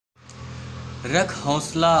रख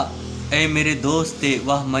हौसला ऐ मेरे दोस्त,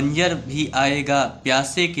 वह मंजर भी आएगा,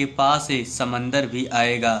 प्यासे के पास समंदर भी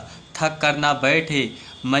आएगा। थक कर ना बैठे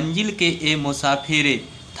मंजिल के ए मुसाफिर,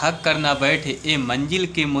 थक कर ना बैठे ए मंजिल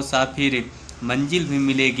के मुसाफिर, मंजिल भी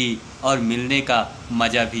मिलेगी और मिलने का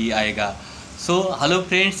मज़ा भी आएगा। So hello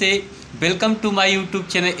friends, welcome to my YouTube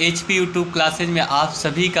channel HP YouTube classes में आप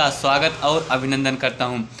सभी का स्वागत और अभिनंदन करता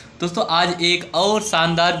हूं। दोस्तों आज एक और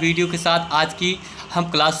शानदार वीडियो के साथ आज की हम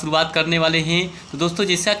क्लास शुरुआत करने वाले हैं। तो दोस्तों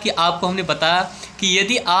जैसा कि आपको हमने बताया कि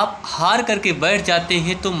यदि आप हार करके बैठ जाते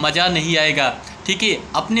हैं तो मज़ा नहीं आएगा, ठीक है।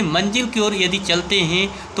 अपने मंजिल की ओर यदि चलते हैं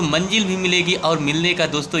तो मंजिल भी मिलेगी और मिलने का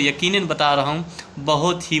दोस्तों यकीनन बता रहा हूँ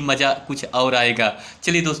बहुत ही मज़ा कुछ और आएगा।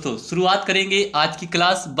 चलिए दोस्तों शुरुआत करेंगे आज की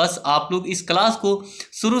क्लास। बस आप लोग इस क्लास को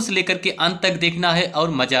शुरू से लेकर के अंत तक देखना है और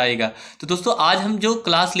मज़ा आएगा। तो दोस्तों आज हम जो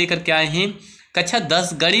क्लास लेकर के आए हैं कक्षा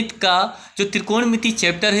 10 गणित का जो त्रिकोणमिति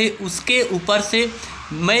चैप्टर है उसके ऊपर से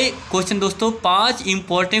मैं क्वेश्चन दोस्तों 5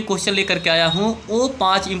 इम्पोर्टेंट क्वेश्चन लेकर के आया हूँ। वो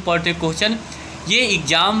 5 इम्पोर्टेंट क्वेश्चन ये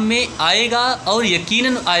एग्ज़ाम में आएगा और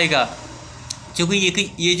यकीनन आएगा, क्योंकि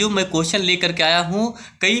ये जो मैं क्वेश्चन लेकर के आया हूँ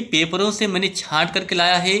कई पेपरों से मैंने छांट करके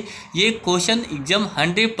लाया है। ये क्वेश्चन एग्जाम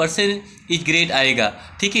 100% इज ग्रेड आएगा,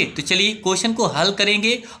 ठीक है। तो चलिए क्वेश्चन को हल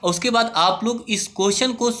करेंगे और उसके बाद आप लोग इस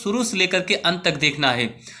क्वेश्चन को शुरू से लेकर के अंत तक देखना है,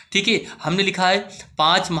 ठीक है। हमने लिखा है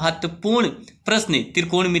 5 महत्वपूर्ण प्रश्न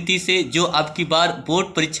त्रिकोणमिति से जो आपकी बार बोर्ड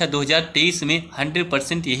परीक्षा 2023 में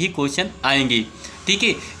 100% यही क्वेश्चन आएंगे, ठीक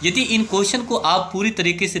है। यदि इन क्वेश्चन को आप पूरी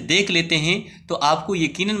तरीके से देख लेते हैं तो आपको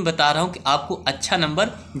यकीनन बता रहा हूं कि आपको अच्छा नंबर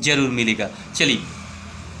जरूर मिलेगा। चलिए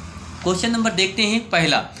क्वेश्चन नंबर देखते हैं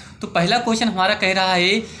पहला। तो पहला क्वेश्चन हमारा कह रहा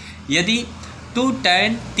है यदि 2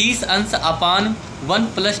 tan 30 अंश अपान 1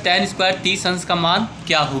 + tan स्क्वायर 30 अंश का मान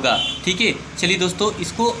क्या होगा, ठीक है। चलिए दोस्तों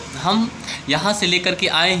इसको हम यहाँ से लेकर के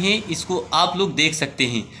आए हैं, इसको आप लोग देख सकते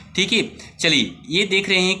हैं, ठीक है। चलिए ये देख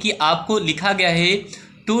रहे हैं कि आपको लिखा गया है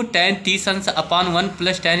 2 tan 30 अंश अपान 1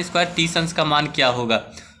 + tan स्क्वायर 30 अंश का मान क्या होगा।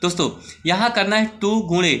 दोस्तों यहाँ करना है 2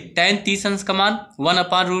 गुणे tan 30 अंश का मान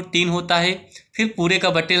 1/√3 होता है, फिर पूरे का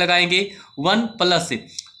बट्टे लगाएंगे 1 +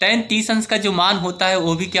 tan 30 अंश का जो मान होता है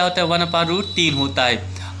वो भी क्या होता है 1/√3 होता है।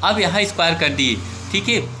 अब यहाँ स्क्वायर कर दिए, ठीक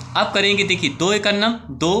है। अब करेंगे देखिए 2 × 9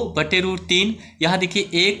 2/√3, यहाँ देखिए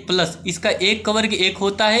 1 प्लस इसका 1 का वर्ग 1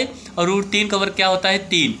 होता है और √3 का वर्ग क्या होता है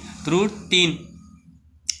 3, तो √3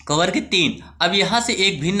 का वर्ग 3। अब यहाँ से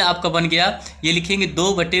एक भिन्न आपका बन गया, ये लिखेंगे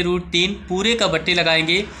 2/√3 पूरे का बट्टे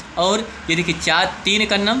लगाएंगे और ये देखिए 4 3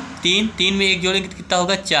 × 9 3 3 में 1 जोड़ेंगे तो कितना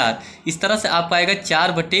होगा 4। इस तरह से आपका आएगा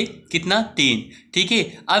 4/3, ठीक है।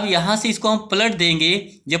 अब यहाँ से इसको हम पलट देंगे,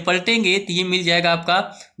 जब पलटेंगे तो ये मिल जाएगा आपका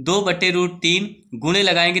 2/√3 गुणे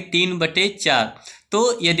लगाएंगे 3/4,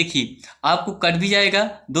 तो ये देखिए आपको कट भी जाएगा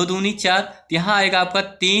 2 दूनी 4, तो यहाँ आएगा आपका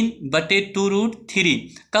 3/2√3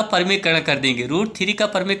 का परमेकरण कर देंगे। √3 का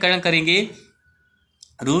परमेकरण करेंगे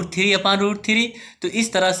 √3/√3, तो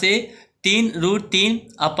इस तरह से 3√3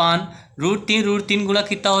 अपान √3 गुणा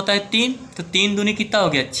कितना होता है 3, तो 3 दूनी कितना हो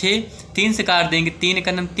गया 6, 3 से काट देंगे 3 ×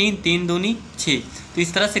 9 3 3 दूनी 6, तो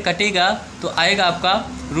इस तरह से कटेगा तो आएगा आपका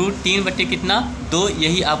 √3/2।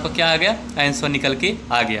 यही आपका क्या आ गया आंसर निकल के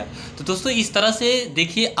आ गया। तो दोस्तों इस तरह से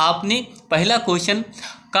देखिए आपने पहला क्वेश्चन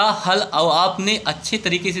का हल और आपने अच्छे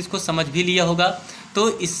तरीके से इसको समझ भी लिया होगा। तो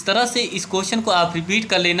इस तरह से इस क्वेश्चन को आप रिपीट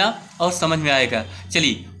कर लेना और समझ में आएगा।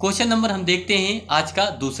 चलिए क्वेश्चन नंबर हम देखते हैं आज का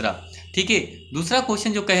दूसरा, ठीक है। दूसरा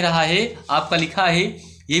क्वेश्चन जो कह रहा है आपका लिखा है,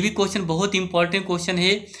 ये भी क्वेश्चन बहुत इंपॉर्टेंट क्वेश्चन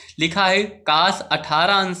है। लिखा है cos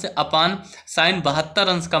 18 अंश अपान sin 72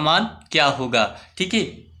 अंश का मान क्या होगा, ठीक है।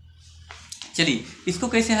 चलिए इसको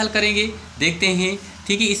कैसे हल करेंगे देखते हैं,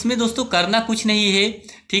 ठीक है। इसमें दोस्तों करना कुछ नहीं है,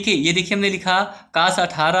 ठीक है। ये देखिए हमने लिखा cos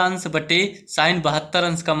 18 अंश बटे sin 72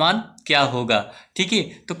 अंश का मान क्या होगा, ठीक है।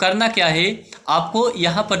 तो करना क्या है आपको,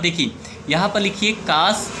 यहाँ पर देखिए यहाँ पर लिखिए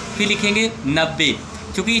cos, फिर लिखेंगे 90,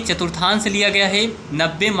 क्योंकि ये चतुर्थांश लिया गया है।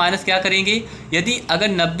 90 माइनस क्या करेंगे, यदि अगर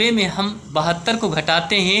 90 में हम 72 को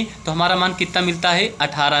घटाते हैं तो हमारा मान कितना मिलता है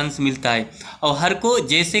 18 अंश मिलता है, और हर को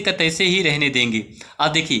जैसे का तैसे ही रहने देंगे।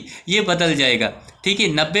 अब देखिए ये बदल जाएगा, ठीक है।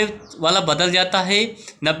 90 वाला बदल जाता है,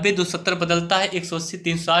 90 2 70 बदलता है, 180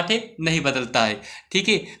 360 नहीं बदलता है, ठीक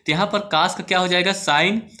है। तो यहाँ पर cos का क्या हो जाएगा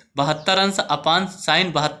sin 72 अंश अपान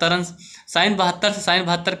sin 72 अंश, sin 72 से sin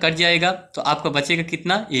 72 कट जाएगा तो आपका बचेगा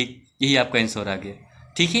कितना 1, यही आपका आंसर आ गया,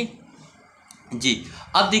 ठीक है जी।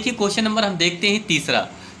 अब देखिए क्वेश्चन नंबर हम देखते हैं तीसरा।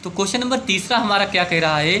 तो क्वेश्चन नंबर तीसरा हमारा क्या कह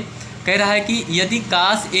रहा है कि यदि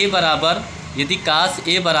cos a बराबर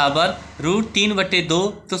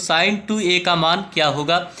 √3/2 तो sin 2a का मान क्या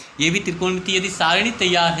होगा। ये भी त्रिकोणमिति यदि सारणी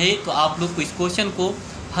तैयार है तो आप लोग को इस क्वेश्चन को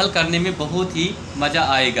हल करने में बहुत ही मज़ा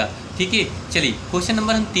आएगा, ठीक है। चलिए क्वेश्चन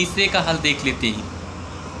नंबर हम तीसरे का हल देख लेते हैं।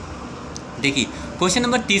 देखिए क्वेश्चन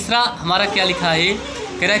नंबर तीसरा हमारा क्या लिखा है,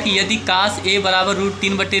 कह रहा है कि यदि काश ए बराबर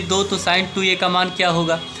 √3/2 तो साइन 2a का मान क्या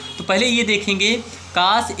होगा। तो पहले ये देखेंगे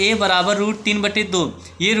काश ए बराबर √3/2,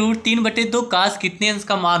 ये √3/2 काश कितने अंश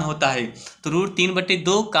का मान होता है। तो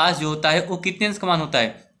 √3/2 काश जो होता है वो कितने अंश का मान होता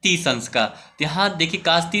है, 30 अंश का। तो यहाँ देखिए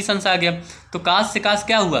काश 30 अंश आ गया, तो काश से काश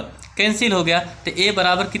क्या हुआ, कैंसिल हो गया, तो ए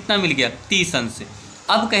बराबर कितना मिल गया, 30 अंश।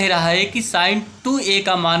 अब कह रहा है कि साइन 2a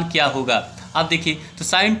का मान क्या होगा। अब देखिए तो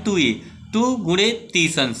साइन 2a 2 गुणे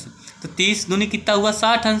 30 अंश, तो 30 दूनी कितना हुआ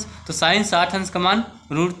 60 अंश, तो साइन 60 अंश का मान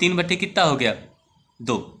 √3 कितना हो गया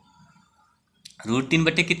 2,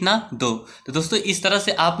 √3 कितना 2। तो दोस्तों इस तरह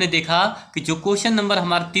से आपने देखा कि जो क्वेश्चन नंबर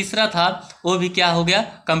हमारा तीसरा था वो भी क्या हो गया,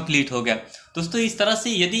 कंप्लीट हो गया। दोस्तों इस तरह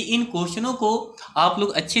से यदि इन क्वेश्चनों को आप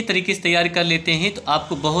लोग अच्छे तरीके से तैयारी कर लेते हैं तो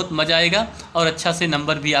आपको बहुत मजा आएगा और अच्छा से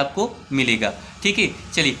नंबर भी आपको मिलेगा। ठीक है,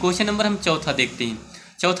 चलिए क्वेश्चन नंबर हम चौथा देखते हैं।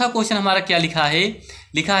 चौथा क्वेश्चन हमारा क्या लिखा है,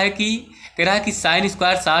 लिखा है कि कह रहा है कि साइन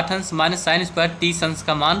स्क्वायर 60 अंश माइनस साइन स्क्वायर 30 अंश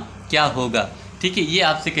का मान क्या होगा। ठीक है, ये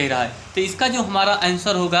आपसे कह रहा है, तो इसका जो हमारा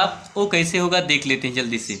आंसर होगा वो कैसे होगा देख लेते हैं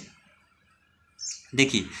जल्दी से।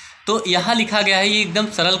 देखिए तो यहाँ लिखा गया है, ये एकदम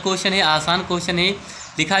सरल क्वेश्चन है, आसान क्वेश्चन है।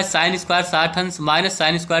 लिखा है साइन स्क्वायर 60 अंश माइनस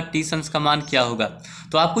साइन स्क्वायर 30 अंश का मान क्या होगा।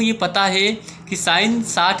 तो आपको ये पता है कि साइन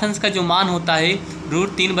 60 अंश का जो मान होता है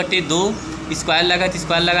 √3/2, स्क्वायर लगा तो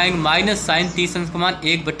स्क्वायर लगाएंगे, माइनस साइन 30 अंश का मान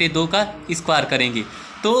 1/2 का स्क्वायर करेंगे।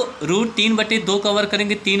 तो √3/2 कवर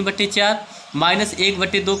करेंगे 3/4, माइनस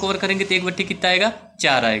 1/2 कवर करेंगे तो 1 कितना आएगा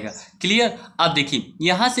 4 आएगा। क्लियर। अब देखिए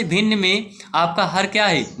यहाँ से भिन्न में आपका हर क्या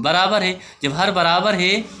है, बराबर है। जब हर बराबर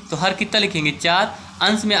है तो हर कितना लिखेंगे 4,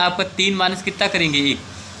 अंश में आपका 3 माइनस कितना करेंगे 1,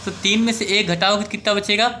 तो 3 में से 1 घटाओगे कितना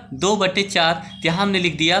बचेगा 2/4। यहाँ हमने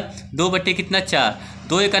लिख दिया 2 कितना 4,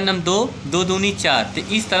 2 1 2, 2 दूनी 4। तो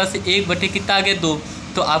इस तरह से 1 कितना आ गया 2।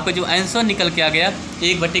 तो आपका जो आंसर निकल के आ गया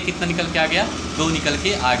 1 कितना निकल के आ गया 2 निकल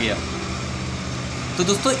के आ गया। तो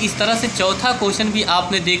दोस्तों इस तरह से चौथा क्वेश्चन भी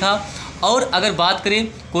आपने देखा। और अगर बात करें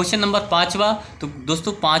क्वेश्चन नंबर 5वां, तो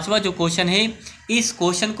दोस्तों 5वां जो क्वेश्चन है, इस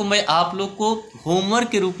क्वेश्चन को मैं आप लोग को होमवर्क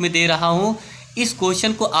के रूप में दे रहा हूँ। इस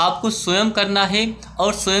क्वेश्चन को आपको स्वयं करना है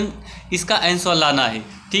और स्वयं इसका आंसर लाना है।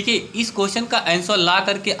 ठीक है, इस क्वेश्चन का आंसर ला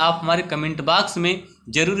करके आप हमारे कमेंट बॉक्स में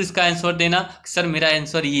ज़रूर इसका आंसर देना, सर मेरा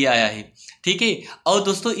आंसर ये आया है। ठीक है, और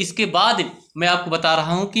दोस्तों इसके बाद मैं आपको बता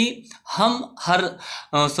रहा हूँ कि हम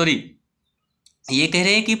ये कह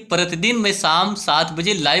रहे हैं कि प्रतिदिन मैं शाम 7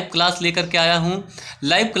 बजे लाइव क्लास लेकर के आया हूँ।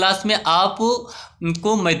 लाइव क्लास में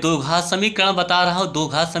आपको मैं दो घात समीकरण बता रहा हूँ, दो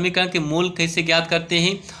घात समीकरण के मूल कैसे ज्ञात करते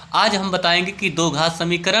हैं। आज हम बताएंगे कि दो घात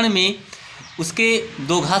समीकरण में उसके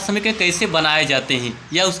दो घात समीकरण कैसे बनाए जाते हैं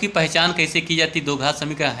या उसकी पहचान कैसे की जाती है, दो घात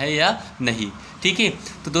समीकरण है या नहीं। ठीक है,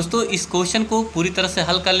 तो दोस्तों इस क्वेश्चन को पूरी तरह से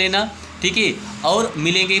हल कर लेना। ठीक है, और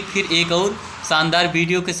मिलेंगे फिर एक और शानदार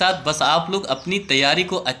वीडियो के साथ। बस आप लोग अपनी तैयारी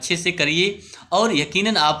को अच्छे से करिए और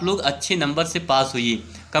यकीनन आप लोग अच्छे नंबर से पास होइए।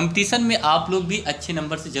 कंपटीशन में आप लोग भी अच्छे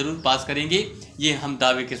नंबर से ज़रूर पास करेंगे, ये हम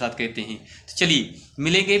दावे के साथ कहते हैं। तो चलिए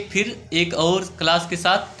मिलेंगे फिर एक और क्लास के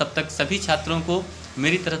साथ। तब तक सभी छात्रों को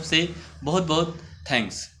मेरी तरफ से बहुत बहुत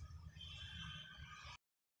थैंक्स।